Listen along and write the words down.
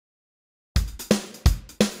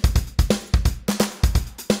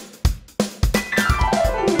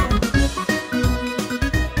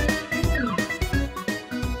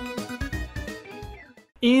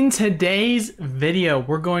today's video,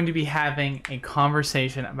 we're going to be having a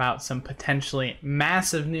conversation about some potentially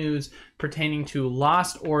massive news pertaining to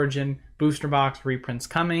Lost Origin booster box reprints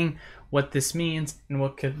coming, what this means, and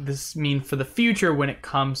what could this mean for the future when it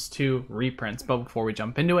comes to reprints. But before we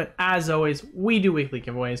jump into it, as always, we do weekly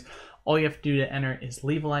giveaways. All you have to do to enter is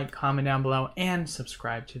leave a like, comment down below, and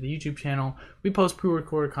subscribe to the YouTube channel. We post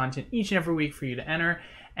pre-recorded content each and every week for you to enter.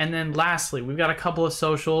 And then lastly, we've got a couple of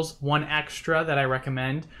socials, one extra that I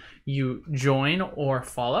recommend you join or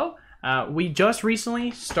follow. We just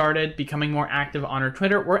recently started becoming more active on our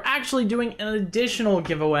Twitter. We're actually doing an additional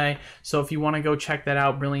giveaway. So if you want to go check that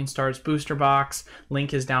out, Brilliant Stars Booster Box,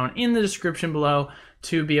 link is down in the description below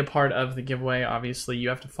to be a part of the giveaway. Obviously, you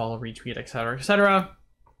have to follow, retweet, etc., etc.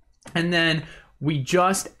 And then we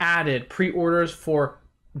just added pre-orders for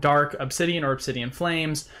Dark Obsidian or Obsidian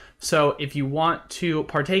Flames. So if you want to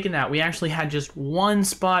partake in that, we actually had just one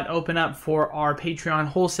spot open up for our Patreon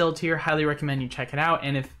wholesale tier. Highly recommend you check it out.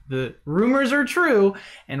 And if the rumors are true,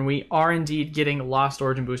 and we are indeed getting Lost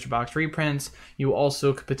Origin booster box reprints, you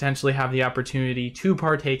also could potentially have the opportunity to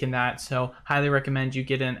partake in that. So highly recommend you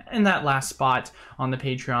get in that last spot on the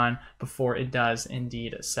Patreon before it does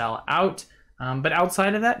indeed sell out. But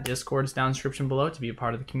outside of that, Discord is down in the description below to be a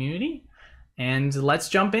part of the community. And let's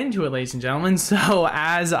jump into it, ladies and gentlemen. So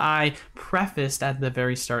as I prefaced at the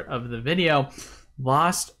very start of the video,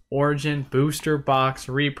 Lost Origin booster box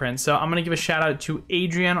reprint. So I'm going to give a shout out to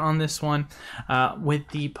Adrian on this one with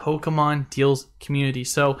the Pokemon deals community.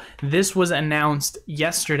 So this was announced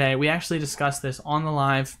yesterday. We actually discussed this on the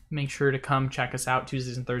live. Make sure to come check us out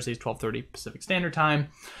Tuesdays and Thursdays, 12:30 Pacific Standard Time.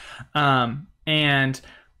 And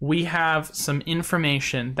we have some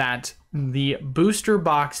information that the booster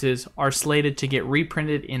boxes are slated to get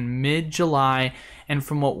reprinted in mid-July, and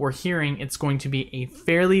from what we're hearing, it's going to be a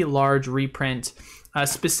fairly large reprint.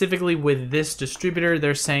 Specifically with this distributor,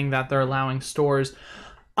 they're saying that they're allowing stores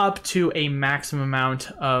up to a maximum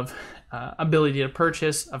amount of ability to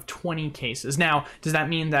purchase of 20 cases. Now, does that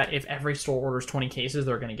mean that if every store orders 20 cases,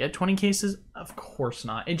 they're going to get 20 cases? Of course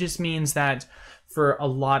not. It just means that for a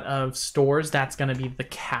lot of stores, that's going to be the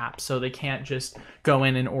cap. So they can't just go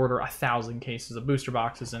in and order 1,000 cases of booster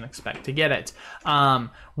boxes and expect to get it.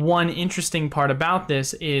 One interesting part about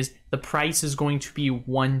this is the price is going to be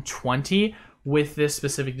 $120 with this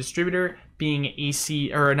specific distributor being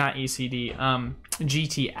GTS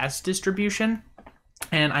distribution.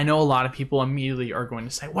 And I know a lot of people immediately are going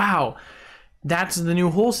to say, wow, that's the new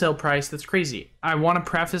wholesale price. That's crazy. I want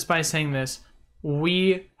to preface by saying this.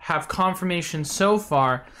 We have confirmation so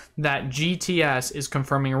far that GTS is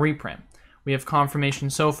confirming a reprint. We have confirmation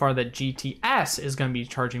so far that GTS is going to be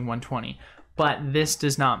charging $120. But this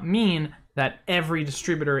does not mean that every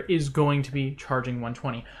distributor is going to be charging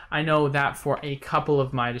 $120. I know that for a couple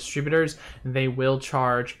of my distributors, they will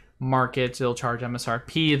charge market, they'll charge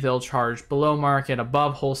MSRP, they'll charge below market,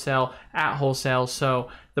 above wholesale, at wholesale. So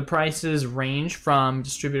the prices range from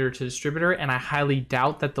distributor to distributor, and I highly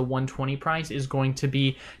doubt that the $120 price is going to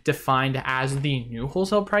be defined as the new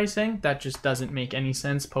wholesale pricing. That just doesn't make any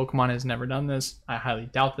sense. Pokemon has never done this. I highly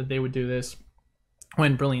doubt that they would do this.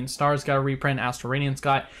 When Brilliant Stars got a reprint, Astral Radiance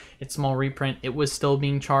got its small reprint, it was still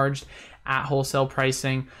being charged at wholesale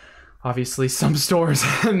pricing. Obviously, some stores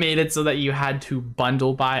made it so that you had to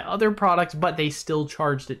bundle buy other products, but they still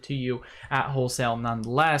charged it to you at wholesale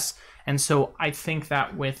nonetheless. And so I think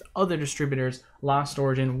that with other distributors, Lost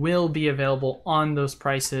Origin will be available on those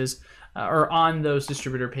prices or on those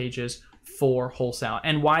distributor pages for wholesale.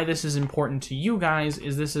 And why this is important to you guys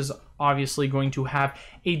is this is obviously going to have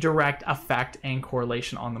a direct effect and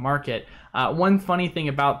correlation on the market. One funny thing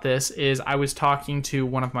about this is I was talking to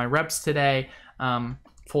one of my reps today.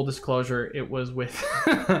 Full disclosure, it was with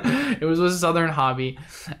Southern Hobby,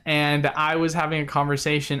 and I was having a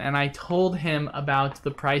conversation, and I told him about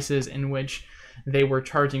the prices in which they were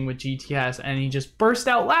charging with GTS, and he just burst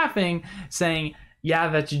out laughing, saying, yeah,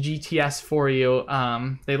 that's GTS for you.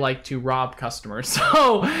 They like to rob customers.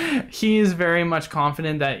 So he is very much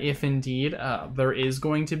confident that if indeed there is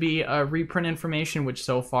going to be a reprint information, which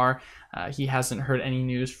so far he hasn't heard any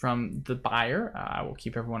news from the buyer. I will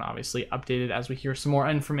keep everyone obviously updated as we hear some more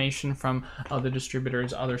information from other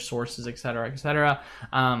distributors, other sources, etc., etc.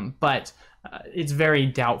 But it's very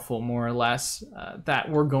doubtful, more or less,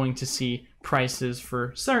 that we're going to see prices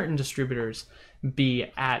for certain distributors be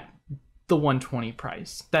at the $120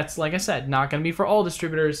 price. That's, like I said, not going to be for all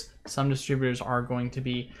distributors. Some distributors are going to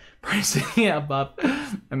be pricing above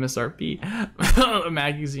MSRP.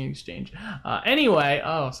 Magazine exchange. Anyway,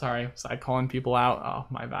 oh, sorry, was I calling people out? Oh,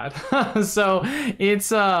 my bad. So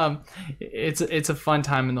it's a fun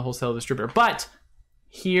time in the wholesale distributor. But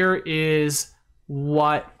here is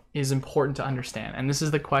what is important to understand. And this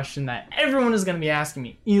is the question that everyone is going to be asking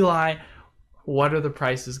me. Eli, what are the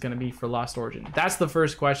prices going to be for Lost Origin? That's the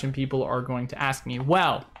first question people are going to ask me.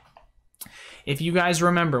 Well, if you guys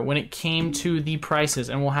remember when it came to the prices,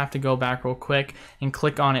 and we'll have to go back real quick and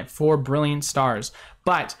click on it for Brilliant Stars.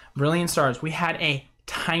 But Brilliant Stars, we had a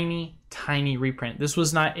tiny reprint. This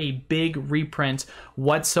was not a big reprint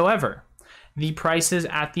whatsoever. The prices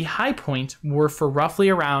at the high point were for roughly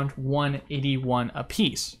around $181 a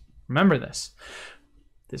piece. Remember this.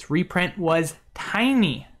 This reprint was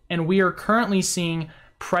tiny, and we are currently seeing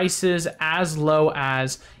prices as low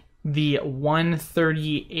as the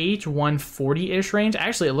 138, 140-ish range.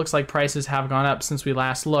 Actually, it looks like prices have gone up since we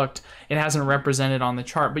last looked. It hasn't represented on the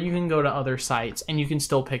chart, but you can go to other sites and you can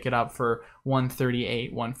still pick it up for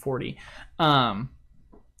 138, 140.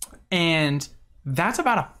 And that's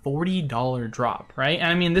about a $40 drop, right?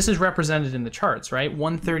 And I mean, this is represented in the charts, right?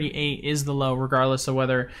 138 is the low, regardless of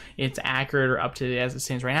whether it's accurate or up to as it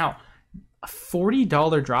stands right now. A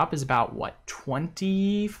 $40 drop is about what,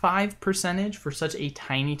 25% for such a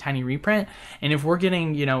tiny reprint. And if we're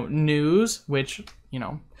getting, you know, news, which, you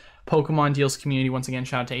know, Pokemon Deals community, once again,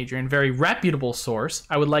 shout out to Adrian, very reputable source.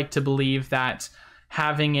 I would like to believe that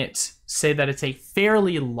having it say that it's a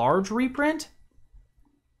fairly large reprint,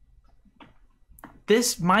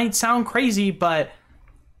 this might sound crazy, but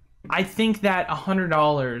I think that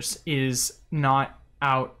 $100 is not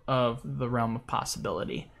out of the realm of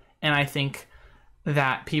possibility. And I think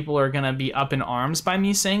that people are going to be up in arms by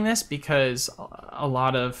me saying this, because a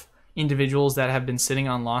lot of individuals that have been sitting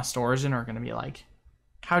on Lost Origin are going to be like,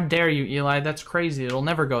 how dare you, Eli? That's crazy. It'll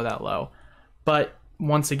never go that low. But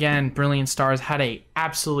once again, Brilliant Stars had a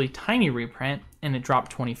absolutely tiny reprint, and it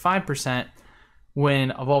dropped 25%,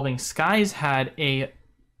 when Evolving Skies had a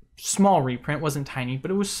small reprint. Wasn't tiny,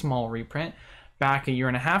 but it was small reprint. Back a year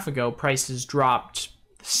and a half ago, prices dropped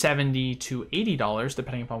 $70 to $80,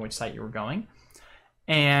 depending upon which site you were going.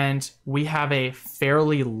 And we have a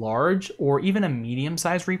fairly large or even a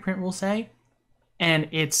medium-sized reprint, we'll say. And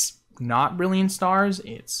it's not Brilliant Stars.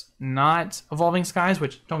 It's not Evolving Skies,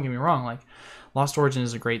 which, don't get me wrong, like, Lost Origin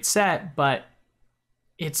is a great set, but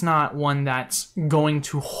it's not one that's going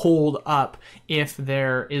to hold up if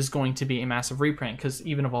there is going to be a massive reprint, because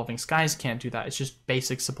even Evolving Skies can't do that. It's just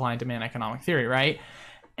basic supply and demand economic theory, right?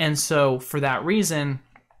 And so for that reason,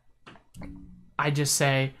 I just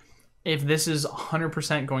say, if this is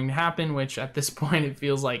 100% going to happen, which at this point it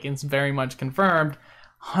feels like it's very much confirmed,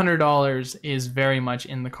 $100 is very much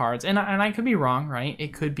in the cards. And I could be wrong, right?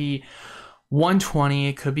 It could be 120,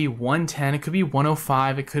 it could be 110, it could be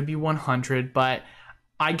 105, it could be 100, but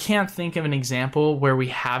I can't think of an example where we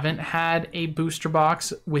haven't had a booster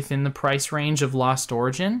box within the price range of Lost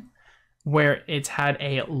Origin where it's had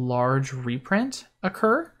a large reprint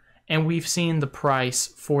occur, and we've seen the price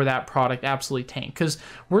for that product absolutely tank. Because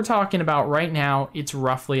we're talking about right now, it's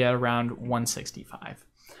roughly at around $165.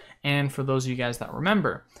 And for those of you guys that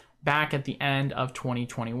remember, back at the end of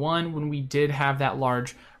 2021, when we did have that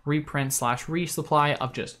large reprint / resupply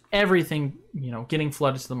of just everything, you know, getting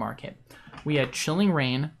flooded to the market, we had Chilling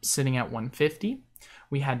Reign sitting at $150.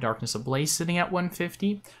 We had Darkness Ablaze sitting at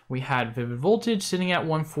 $150. We had Vivid Voltage sitting at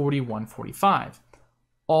 $140, $145.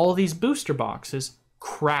 All these booster boxes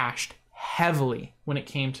crashed heavily when it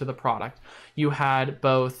came to the product. You had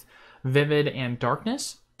both Vivid and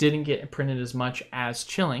Darkness didn't get printed as much as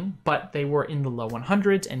Chilling, but they were in the low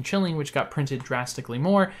 100s, and Chilling, which got printed drastically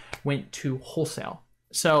more, went to wholesale.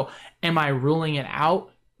 So am I ruling it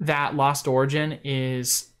out that Lost Origin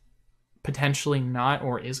is potentially not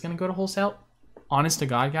or is going to go to wholesale? Honest to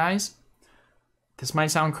God, guys, this might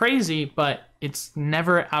sound crazy, but it's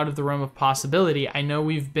never out of the realm of possibility. I know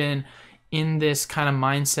we've been in this kind of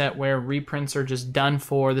mindset where reprints are just done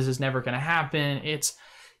for. This is never going to happen. It's,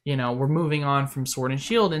 you know, we're moving on from Sword and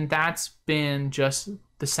Shield, and that's been just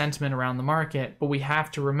the sentiment around the market. But we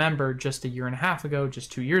have to remember, just a year and a half ago,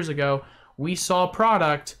 just 2 years ago, we saw a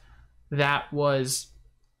product that was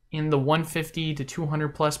in the 150 to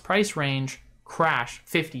 200 plus price range crash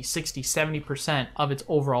 50, 60, 70% of its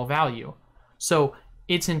overall value. So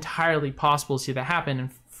it's entirely possible to see that happen. And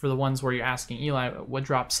for the ones where you're asking, Eli, what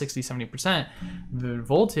dropped 60, 70%? The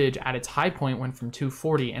Voltage at its high point went from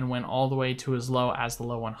 240 and went all the way to as low as the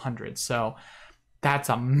low 100. So that's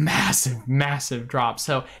a massive drop.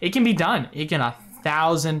 So it can be done. It can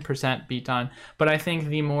 1000% be done. But I think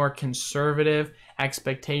the more conservative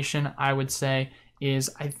expectation, I would say, is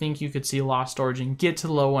I think you could see Lost Origin get to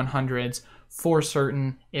the low 100s for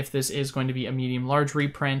certain if this is going to be a medium large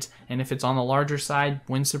reprint. And if it's on the larger side,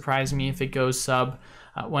 wouldn't surprise me if it goes sub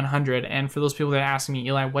 100. And for those people that are asking me,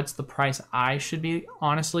 Eli, what's the price I should be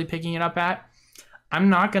honestly picking it up at? I'm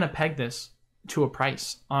not going to peg this to a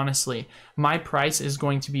price, honestly. My price is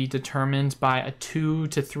going to be determined by a 2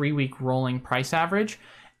 to 3 week rolling price average.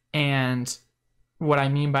 And what I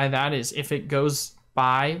mean by that is if it goes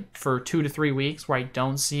by for 2 to 3 weeks where I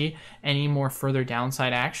don't see any more further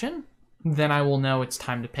downside action, then I will know it's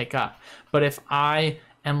time to pick up. But if I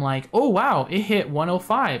am like, oh wow, it hit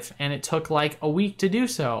 105 and it took like a week to do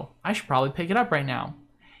so, I should probably pick it up right now.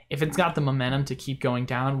 If it's got the momentum to keep going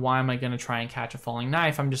down, why am I going to try and catch a falling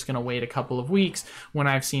knife? I'm just going to wait a couple of weeks when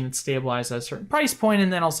I've seen it stabilize at a certain price point,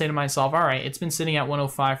 and then I'll say to myself, all right, it's been sitting at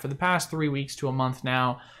 105 for the past 3 weeks to a month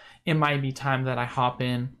now. It might be time that I hop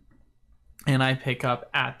in and I pick up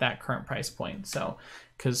at that current price point. So,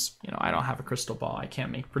 because, you know, I don't have a crystal ball, I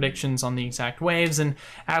can't make predictions on the exact waves. And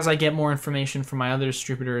as I get more information from my other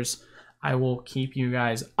distributors, I will keep you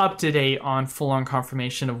guys up to date on full-on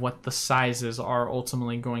confirmation of what the sizes are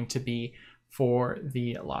ultimately going to be for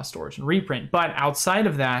the Lost Origin reprint. But outside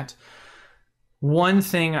of that, one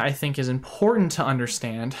thing I think is important to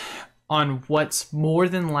understand on what's more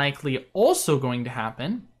than likely also going to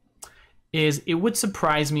happen is it would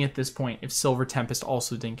surprise me at this point if Silver Tempest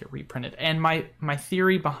also didn't get reprinted. And my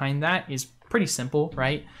theory behind that is pretty simple,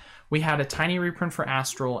 right? We had a tiny reprint for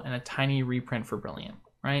Astral and a tiny reprint for Brilliant,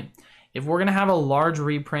 right? If we're going to have a large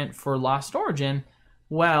reprint for Lost Origin,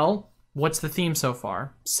 well, what's the theme so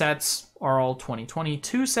far? Sets are all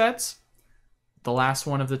 2022 sets. The last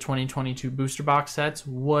one of the 2022 booster box sets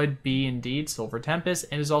would be indeed Silver Tempest.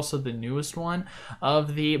 It is also the newest one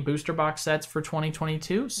of the booster box sets for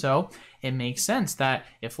 2022. So it makes sense that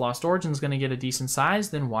if Lost Origin is going to get a decent size,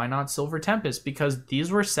 then why not Silver Tempest? Because these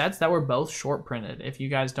were sets that were both short printed. If you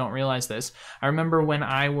guys don't realize this, I remember when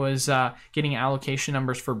I was getting allocation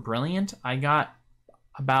numbers for Brilliant, I got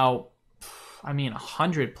about,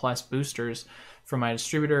 100 plus boosters from my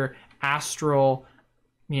distributor. Astral,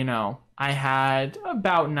 you know, I had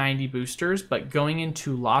about 90 boosters, but going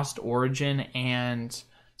into Lost Origin and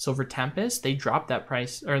Silver Tempest, they dropped that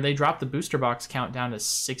price, or they dropped the booster box count down to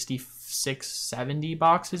 66, 70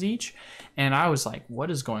 boxes each. And I was like,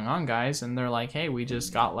 what is going on, guys? And they're like, hey, we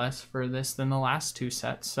just got less for this than the last two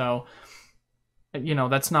sets. So, you know,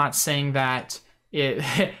 that's not saying that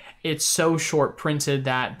it's so short printed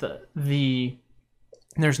that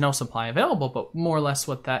there's no supply available, but more or less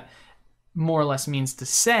what that more or less means to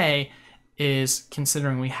say is,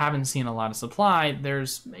 considering we haven't seen a lot of supply,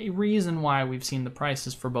 there's a reason why we've seen the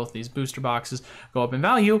prices for both these booster boxes go up in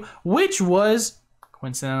value, which was,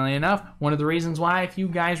 coincidentally enough, one of the reasons why, if you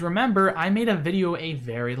guys remember, I made a video a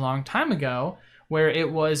very long time ago where it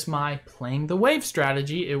was my playing the wave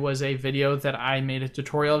strategy. It was a video that I made a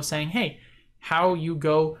tutorial of saying, hey, how you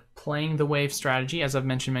go playing the wave strategy, as I've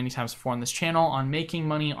mentioned many times before on this channel, on making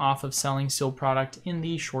money off of selling sealed product in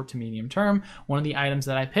the short to medium term. One of the items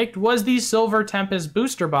that I picked was the Silver Tempest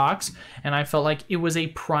booster box, and I felt like it was a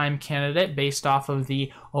prime candidate based off of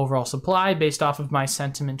the overall supply, based off of my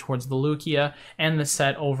sentiment towards the Lugia and the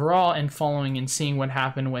set overall, and following and seeing what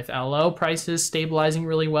happened with LO prices stabilizing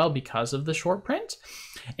really well because of the short print.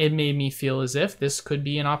 It made me feel as if this could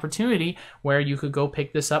be an opportunity where you could go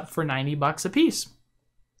pick this up for 90 bucks a piece.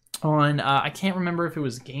 On, I can't remember if it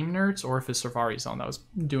was Game Nerds or if it's Safari Zone that was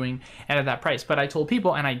doing it at that price, but I told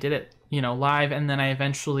people, and I did it, you know, live, and then I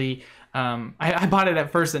eventually, I bought it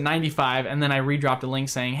at first at 95, and then I redropped a link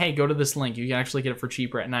saying, hey, go to this link, you can actually get it for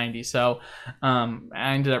cheaper at 90. So I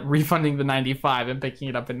ended up refunding the 95 and picking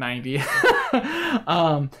it up at 90.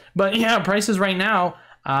 But yeah, prices right now,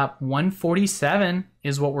 147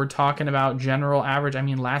 is what we're talking about. General average, I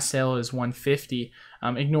mean, last sale is 150.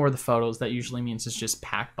 Ignore the photos. That usually means it's just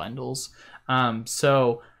pack bundles.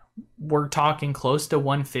 So we're talking close to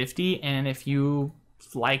 150. And if you,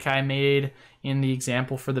 like I made in the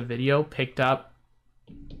example for the video, picked up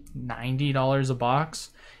 $90 a box,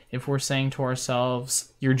 if we're saying to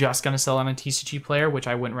ourselves, you're just going to sell on a TCG player, which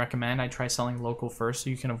I wouldn't recommend. I try selling local first so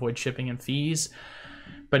you can avoid shipping and fees.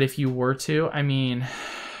 But if you were to, I mean,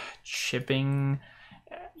 shipping,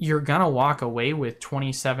 you're going to walk away with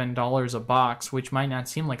 $27 a box, which might not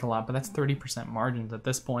seem like a lot, but that's 30% margins at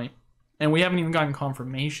this point. And we haven't even gotten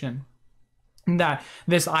confirmation that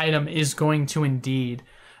this item is going to indeed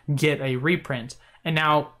get a reprint. And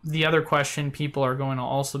now the other question people are going to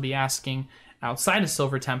also be asking outside of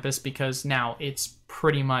Silver Tempest, because now it's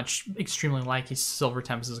pretty much extremely likely Silver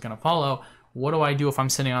Tempest is going to follow. What do I do if I'm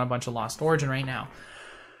sitting on a bunch of Lost Origin right now?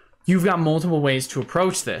 You've got multiple ways to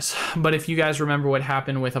approach this, but if you guys remember what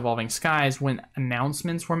happened with Evolving Skies, when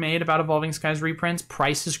announcements were made about Evolving Skies reprints,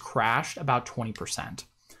 prices crashed about 20%.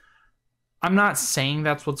 I'm not saying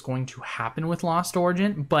that's what's going to happen with Lost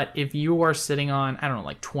Origin, but if you are sitting on, I don't know,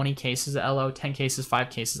 like 20 cases of LO, 10 cases,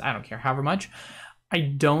 5 cases, I don't care, however much, I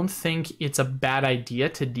don't think it's a bad idea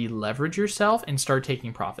to deleverage yourself and start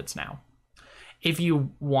taking profits now. If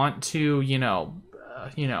you want to,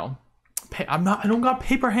 I don't got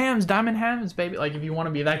paper hands, diamond hands, baby. Like, if you want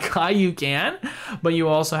to be that guy, you can, but you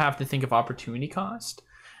also have to think of opportunity cost,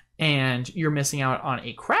 and you're missing out on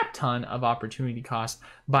a crap ton of opportunity cost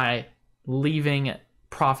by leaving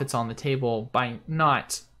profits on the table by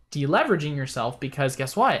not deleveraging yourself. Because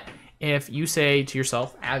guess what? If you say to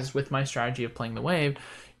yourself, as with my strategy of playing the wave,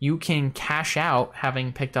 you can cash out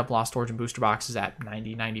having picked up Lost Origin booster boxes at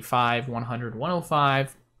 90, 95, 100,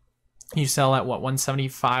 105. You sell at what,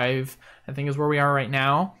 175, I think is where we are right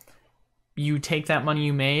now. You take that money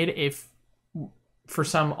you made. If for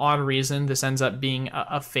some odd reason this ends up being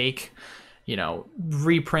a fake,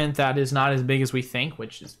 reprint that is not as big as we think,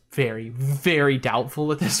 which is very, very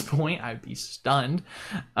doubtful at this point, I'd be stunned.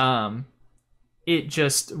 It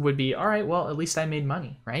just would be, all right, well, at least I made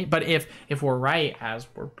money, right? But if we're right, as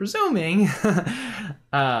we're presuming,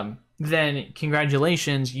 then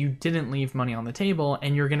congratulations, you didn't leave money on the table,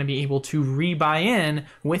 and you're going to be able to rebuy in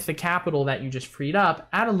with the capital that you just freed up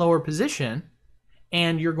at a lower position,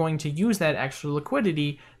 and you're going to use that extra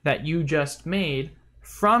liquidity that you just made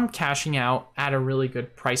from cashing out at a really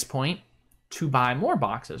good price point to buy more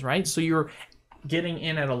boxes, right? So you're getting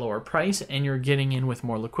in at a lower price, and you're getting in with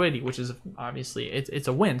more liquidity, which is obviously it's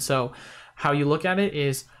a win. So how you look at it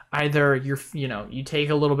is either you take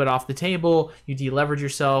a little bit off the table, you deleverage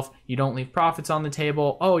yourself, you don't leave profits on the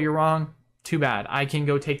table. Oh, you're wrong. Too bad. I can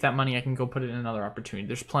go take that money. I can go put it in another opportunity.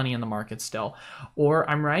 There's plenty in the market still. Or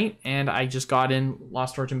I'm right, and I just got in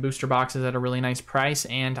Lost Origin booster boxes at a really nice price,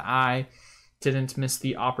 and I didn't miss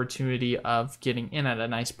the opportunity of getting in at a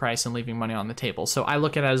nice price and leaving money on the table. So I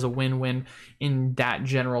look at it as a win-win in that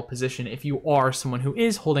general position. If you are someone who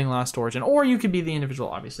is holding Lost Origin, or you could be the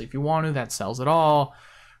individual, obviously, if you want to, that sells it all,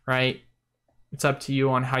 right? It's up to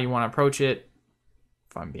you on how you want to approach it.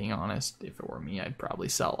 If I'm being honest, if it were me, I'd probably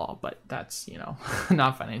sell all, but that's,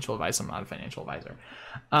 not financial advice. I'm not a financial advisor.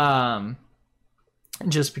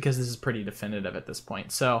 Just because this is pretty definitive at this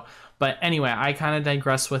point. So, but anyway, I kind of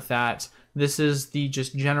digress with that. This is the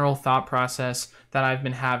just general thought process that I've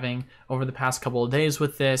been having over the past couple of days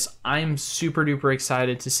with this. I'm super duper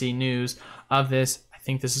excited to see news of this. I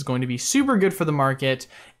think this is going to be super good for the market.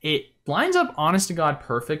 It lines up, honest to God,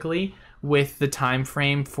 perfectly with the time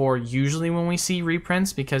frame for usually when we see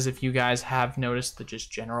reprints, because if you guys have noticed the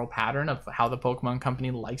just general pattern of how the Pokemon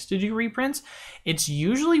company likes to do reprints, it's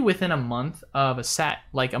usually within a month of a set,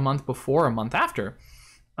 like a month before, a month after.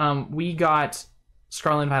 We got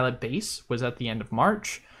Scarlet and Violet base was at the end of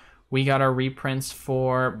March. We got our reprints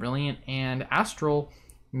for Brilliant and Astral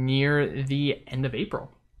near the end of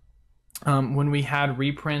April. When we had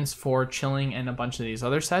reprints for Chilling and a bunch of these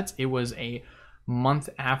other sets, it was a month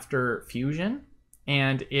after Fusion,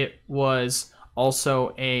 and it was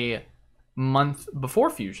also a month before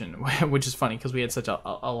Fusion, which is funny because we had such a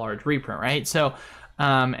large reprint, right? So,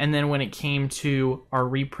 and then when it came to our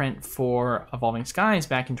reprint for Evolving Skies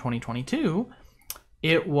back in 2022,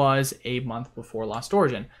 it was a month before Lost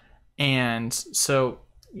Origin. And so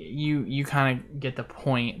you kind of get the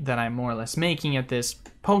point that I'm more or less making at this.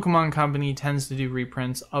 Pokemon company tends to do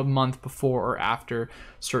reprints a month before or after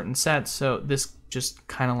certain sets. So this just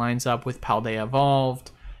kind of lines up with Paldea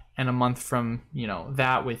Evolved, and a month from,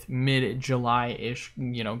 that with mid-July-ish,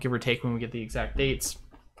 give or take when we get the exact dates.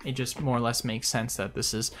 It just more or less makes sense that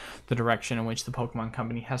this is the direction in which the Pokemon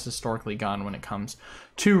company has historically gone when it comes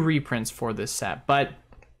to reprints for this set. But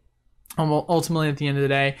ultimately, at the end of the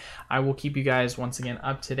day, I will keep you guys once again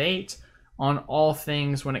up to date on all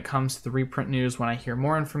things when it comes to the reprint news when I hear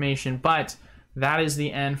more information. But that is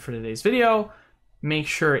the end for today's video. Make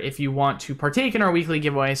sure, if you want to partake in our weekly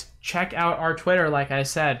giveaways, check out our Twitter. Like I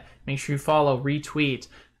said, make sure you follow, retweet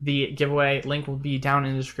the giveaway. Link will be down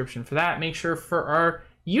in the description for that. Make sure for our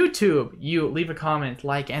YouTube, you leave a comment,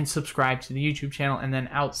 like, and subscribe to the YouTube channel. And then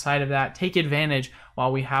outside of that, take advantage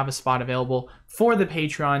while we have a spot available for the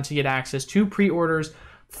Patreon to get access to pre-orders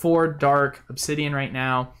for Dark Obsidian right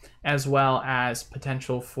now, as well as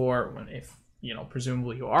potential for, if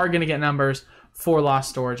presumably you are going to get numbers, for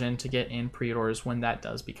Lost Origin to get in pre-orders when that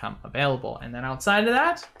does become available. And then outside of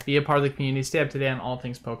that, be a part of the community, stay up to date on all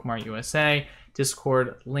things PokemartUSA.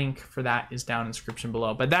 Discord link for that is down in the description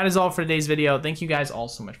below. But that is all for today's video. Thank you guys all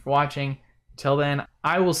so much for watching. Until then,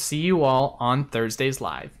 I will see you all on Thursday's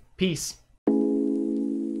live. Peace.